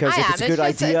 no, Because I if am. it's a good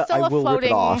idea, still I a will rip it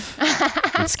floating- off.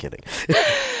 I'm just kidding.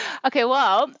 Okay,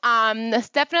 well, it's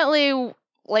definitely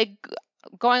like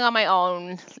going on my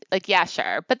own, like, yeah,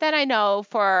 sure. But then I know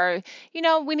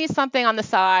we need something on the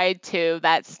side too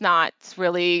that's not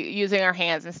really using our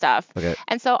hands and stuff. Okay.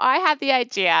 And so I had the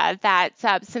idea that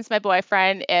since my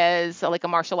boyfriend is like a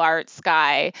martial arts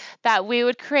guy, that we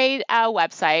would create a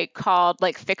website called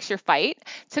like Fix Your Fight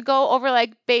to go over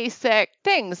like basic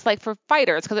things like for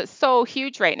fighters, because it's so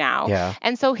huge right now. Yeah.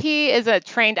 And so he is a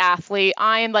trained athlete.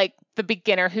 I am like the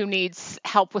beginner who needs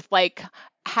help with like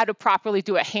how to properly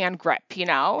do a hand grip, you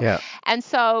know? Yeah. And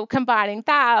so combining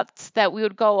that we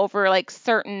would go over like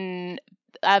certain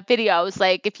videos,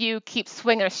 like if you keep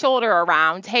swinging a shoulder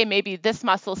around, hey, maybe this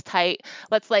muscle's tight.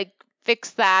 Let's like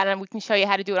fix that and we can show you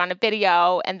how to do it on a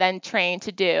video and then train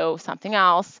to do something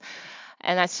else.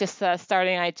 And that's just a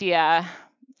starting idea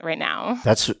right now.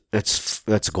 That's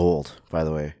gold, by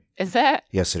the way. Is it?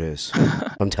 Yes, it is.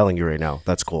 I'm telling you right now,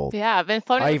 that's gold. Yeah, I've been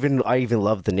floating. I even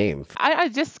love the name. I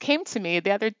just came to me the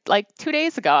other, like 2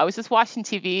 days ago. I was just watching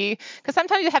TV because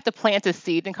sometimes you have to plant a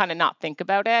seed and kind of not think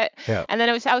about it. Yeah. And then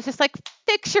I was just like,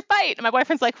 fix your fight. And my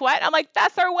boyfriend's like, what? I'm like,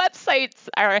 that's our website.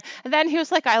 And then he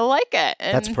was like, I like it.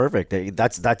 And That's perfect.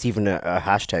 That's even a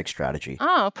hashtag strategy.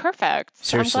 oh, perfect.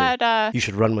 Seriously, I'm glad you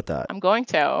should run with that. I'm going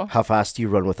to. How fast do you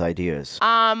run with ideas?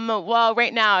 Well,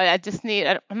 right now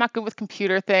I'm not good with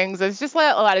computer things. There's just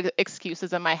like a lot of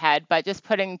excuses in my head, but just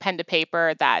putting pen to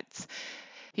paper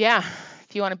yeah,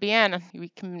 if you want to be in, we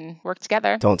can work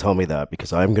together. Don't tell me that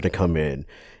because I'm going to come in,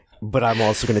 but I'm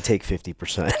also going to take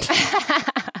 50%.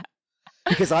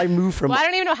 Because I moved from... Well, I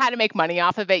don't even know how to make money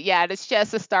off of it yet. It's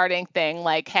just a starting thing.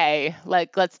 Like, hey,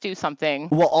 let's do something.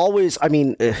 Well, always, I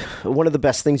mean, one of the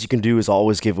best things you can do is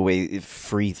always give away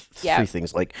free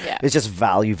things. Like, it's just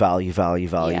value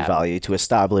to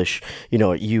establish,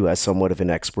 you as somewhat of an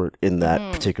expert in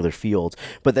that particular field.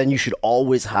 But then you should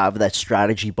always have that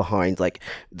strategy behind, like,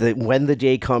 when the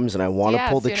day comes and I want to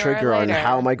pull the trigger on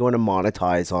how am I going to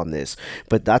monetize on this.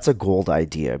 But that's a gold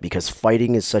idea because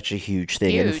fighting is such a huge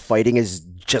thing. And fighting is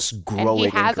just growing.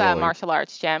 And he has a martial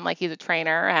arts gym, like he's a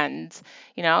trainer, and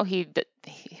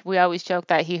we always joke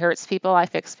that he hurts people, I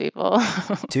fix people.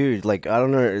 Dude, like I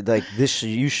don't know, like this,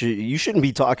 you shouldn't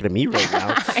be talking to me right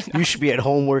now. You should be at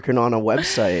home working on a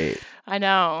website. I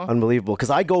know. Unbelievable, because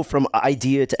I go from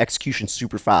idea to execution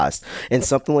super fast, and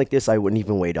something like this I wouldn't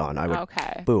even wait on.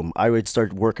 I would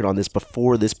start working on this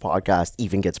before this podcast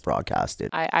even gets broadcasted.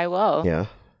 I will. Yeah.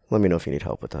 Let me know if you need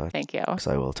help with that. Thank you. Because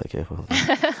I will take it.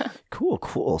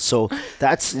 Cool. So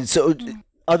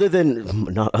other than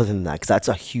that, because that's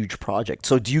a huge project.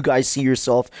 So do you guys see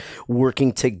yourself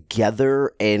working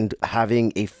together and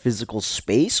having a physical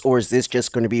space, or is this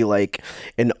just going to be like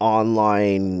an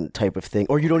online type of thing,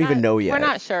 or you don't even know yet? We're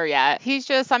not sure yet.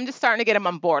 I'm just starting to get him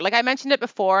on board. Like I mentioned it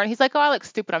before, and he's like, oh, I look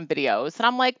stupid on videos. And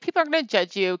I'm like, people are going to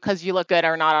judge you because you look good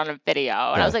or not on a video.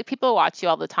 And I was like, people watch you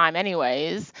all the time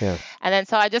anyways. Yeah. And then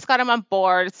so I just got him on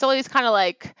board. Still, he's kind of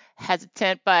like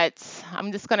hesitant, but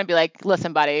I'm just going to be like,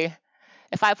 listen, buddy.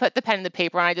 If I put the pen in the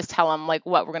paper and I just tell him like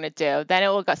what we're going to do, then it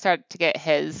will start to get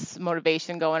his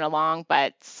motivation going along.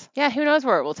 But yeah, who knows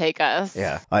where it will take us.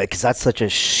 Yeah, because that's such a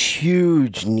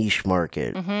huge niche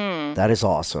market. Mm-hmm. That is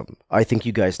awesome. I think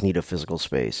you guys need a physical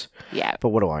space. Yeah. But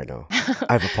what do I know?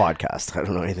 I have a podcast. I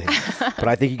don't know anything. But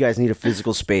I think you guys need a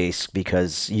physical space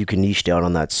because you can niche down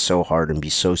on that so hard and be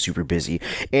so super busy.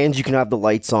 And you can have the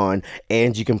lights on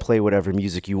and you can play whatever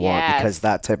music you want because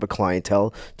that type of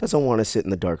clientele doesn't want to sit in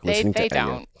the dark listening to anything.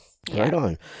 Yeah. Right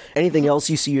on. Anything else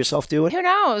you see yourself doing? Who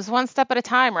knows? One step at a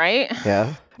time, right?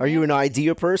 Yeah. Are you an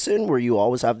idea person where you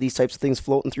always have these types of things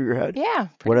floating through your head? Yeah.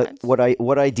 Much.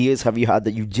 What ideas have you had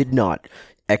that you did not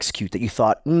execute, that you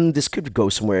thought, this could go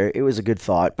somewhere? It was a good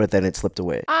thought, but then it slipped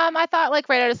away. I thought like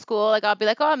right out of school, like I'll be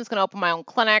like, I'm just going to open my own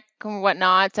clinic and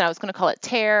whatnot. And I was going to call it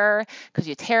Tear because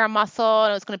you tear a muscle,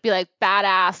 and it was going to be like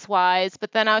badass wise.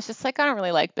 But then I was just like, I don't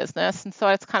really like business. And so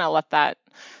I just kind of let that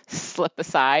slip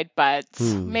aside, but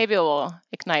maybe it will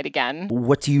ignite again.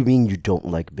 What do you mean you don't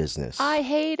like business? I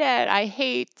hate it. I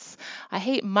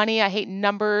hate money. I hate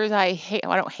numbers. I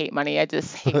don't hate money. I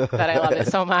just hate that I love it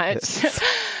so much.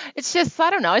 It's just, I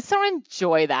don't know. I just don't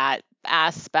enjoy that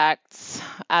aspect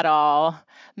at all.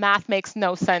 Math makes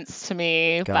no sense to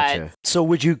me. Gotcha. But so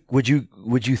would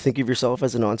you think of yourself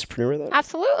as an entrepreneur then?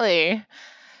 Absolutely.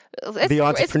 The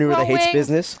entrepreneur that hates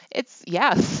business?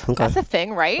 Yes. Okay. That's a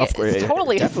thing, right? It's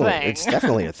totally a thing. It's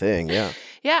definitely a thing, yeah.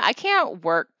 Yeah, I can't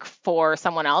work for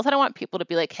someone else. I don't want people to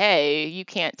be like, hey, you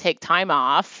can't take time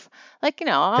off. Like,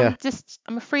 I'm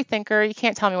a free thinker. You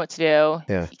can't tell me what to do.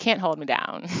 Yeah. You can't hold me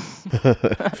down.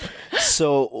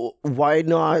 So why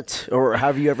not, or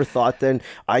have you ever thought then,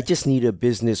 I just need a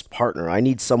business partner. I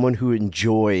need someone who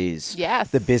enjoys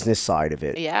the business side of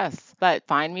it. Yes, but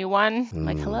find me one.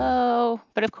 Like, hello.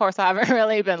 But of course, I haven't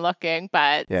really been looking.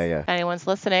 But if anyone's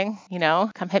listening,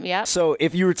 come hit me up. So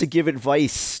if you were to give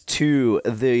advice to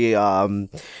the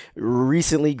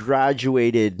recently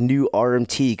graduated new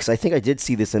RMT, because I think I did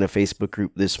see this in a Facebook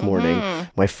group this morning.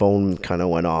 My phone kind of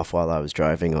went off while I was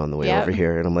driving on the way over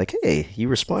here, and I'm like, hey, you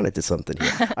responded to something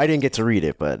here. I didn't get to read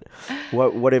it, but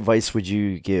what advice would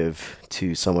you give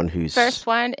to someone who's... First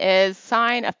one is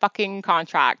sign a fucking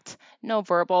contract. No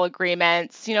verbal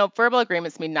agreements. Verbal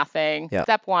agreements mean nothing. Yeah.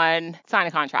 Step 1, sign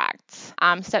a contract.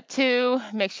 Step 2,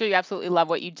 make sure you absolutely love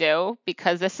what you do,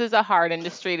 because this is a hard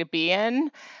industry to be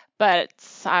in. but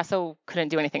I also couldn't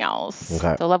do anything else.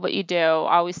 Okay. So love what you do.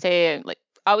 Always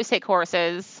take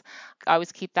courses.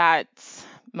 Always keep that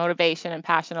motivation and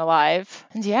passion alive.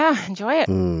 And yeah, enjoy it.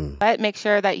 But make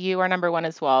sure that you are number one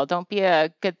as well. Don't be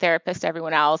a good therapist to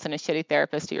everyone else and a shitty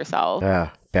therapist to yourself. Yeah,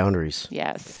 boundaries.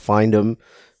 Yes. Find them,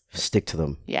 stick to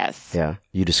them. Yes. Yeah,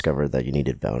 you discovered that you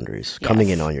needed boundaries. Coming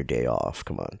in on your day off,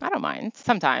 come on. I don't mind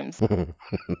sometimes.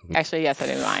 Actually, yes, I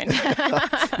do mind.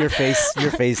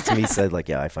 Your face to me said like,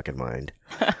 yeah, I fucking mind.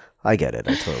 I get it.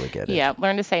 I totally get it. Yeah,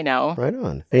 learn to say no. Right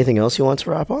on. Anything else you want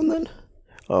to wrap on then?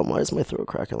 Why is my throat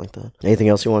cracking like that? Anything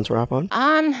else you want to wrap on?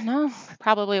 No.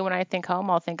 Probably when I think home,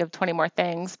 I'll think of 20 more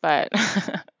things, but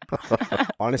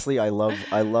Honestly, I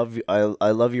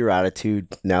love your attitude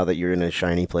now that you're in a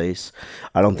shiny place.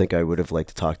 I don't think I would have liked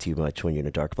to talk to you much when you're in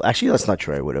a dark place. Actually, that's not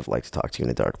true. I would have liked to talk to you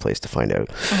in a dark place to find out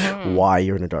why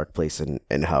you're in a dark place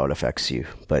and how it affects you.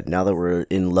 But now that we're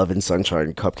in love and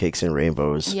sunshine, cupcakes and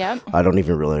rainbows, Yep. I don't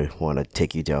even really want to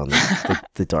take you down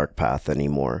the dark path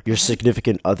anymore. Your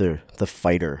significant other, the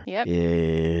fighter,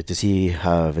 Yep. does he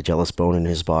have a jealous bone in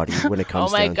his body when it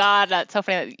comes Oh my down? God, that's so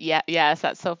funny. Yes,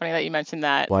 that's so funny that you mentioned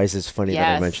that. Why is this funny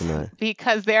that I mentioned that?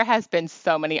 Because there has been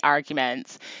so many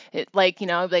arguments. I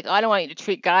don't want you to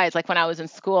treat guys like when I was in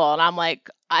school. And I'm like,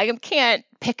 I can't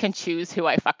pick and choose who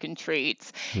I fucking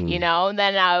treat, And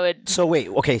then I would. So wait,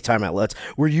 okay, time out.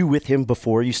 Were you with him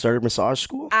before you started massage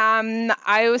school?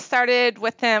 I started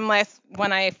with him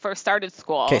when I first started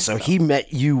school. Okay, so he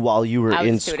met you while you were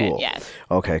in school. Yes.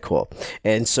 Okay, cool.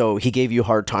 And so he gave you a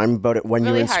hard time about it when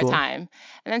you were in school? Really hard time.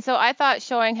 And then so I thought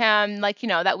showing him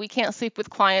that we can't sleep with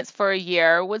clients for a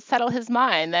year would settle his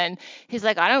mind. Then he's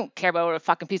like, I don't care about what a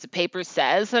fucking piece of paper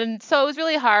says. And so it was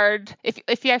really hard.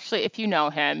 If you know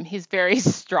him, he's very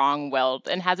strong-willed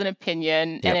and has an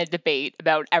opinion and a debate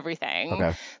about everything.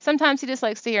 Okay. Sometimes he just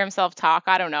likes to hear himself talk.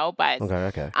 I don't know, but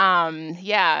Okay.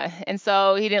 yeah. And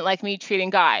so he didn't like me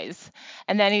treating guys,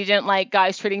 and then he didn't like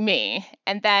guys treating me,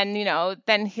 and then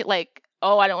then he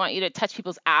oh, I don't want you to touch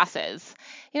people's asses.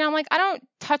 I'm like, I don't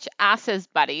touch asses,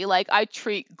 buddy. I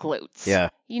treat glutes. Yeah.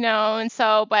 And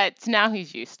so, but now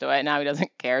he's used to it. Now he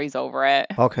doesn't care. He's over it.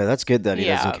 Okay, that's good that he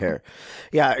doesn't care.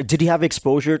 Yeah, did he have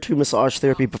exposure to massage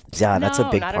therapy? Yeah, that's a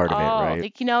big part of it,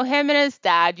 right? Him and his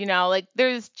dad,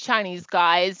 there's Chinese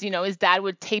guys, his dad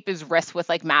would tape his wrist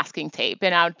with masking tape.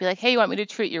 And I would be like, hey, you want me to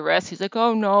treat your wrist? He's like,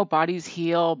 oh no, bodies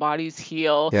heal.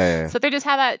 Yeah. So they just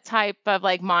have that type of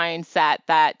mindset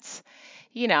that,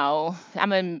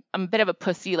 I'm a bit of a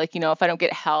pussy. If I don't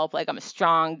get help, I'm a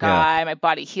strong guy. My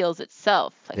body heals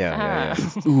itself.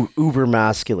 Uber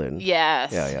masculine.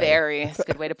 Yes, very. It's a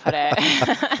good way to put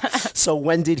it. So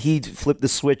when did he flip the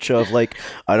switch of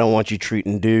I don't want you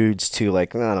treating dudes to I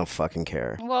don't fucking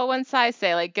care? Well, once I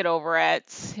say get over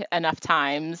it enough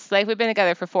times, we've been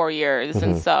together for 4 years,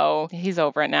 and so he's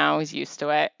over it now. He's used to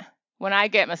it. When I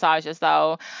get massages,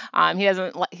 though,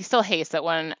 he still hates it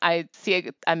when I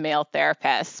see a male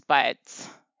therapist, but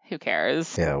who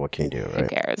cares? Yeah, what can you do, right? Who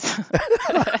cares?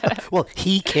 Well,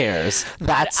 he cares.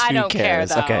 That's I who don't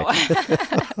cares. care, though.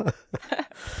 Okay.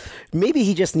 Maybe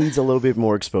he just needs a little bit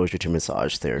more exposure to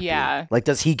massage therapy. Yeah.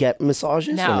 Does he get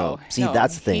massages or no? See,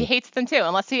 that's the thing. He hates them too,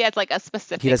 unless he has a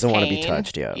specific He doesn't want to pain. be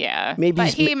touched, yeah. Yeah. Maybe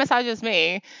but he massages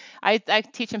me. I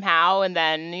teach him how, and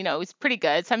then, he's pretty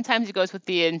good. Sometimes he goes with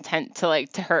the intent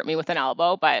to hurt me with an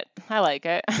elbow, but I like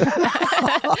it.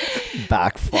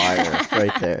 Backfire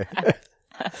right there.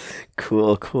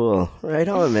 Cool. Right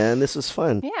on, man. This was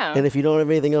fun. Yeah. And if you don't have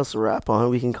anything else to wrap on,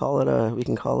 we can call it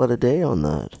a day on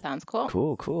that. Sounds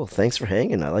cool. Cool. Thanks for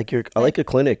hanging. I like your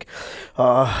clinic.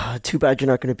 Too bad you're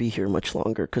not going to be here much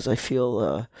longer because I feel.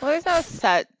 Well, there's no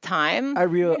set time. I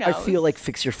feel like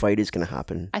Fix Your Fight is going to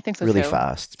happen. I think so really too.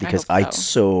 fast because I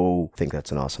so think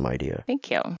that's an awesome idea.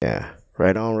 Thank you. Yeah.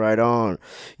 Right on.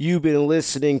 You've been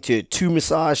listening to Two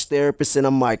Massage Therapists and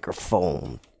a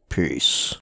Microphone. Peace.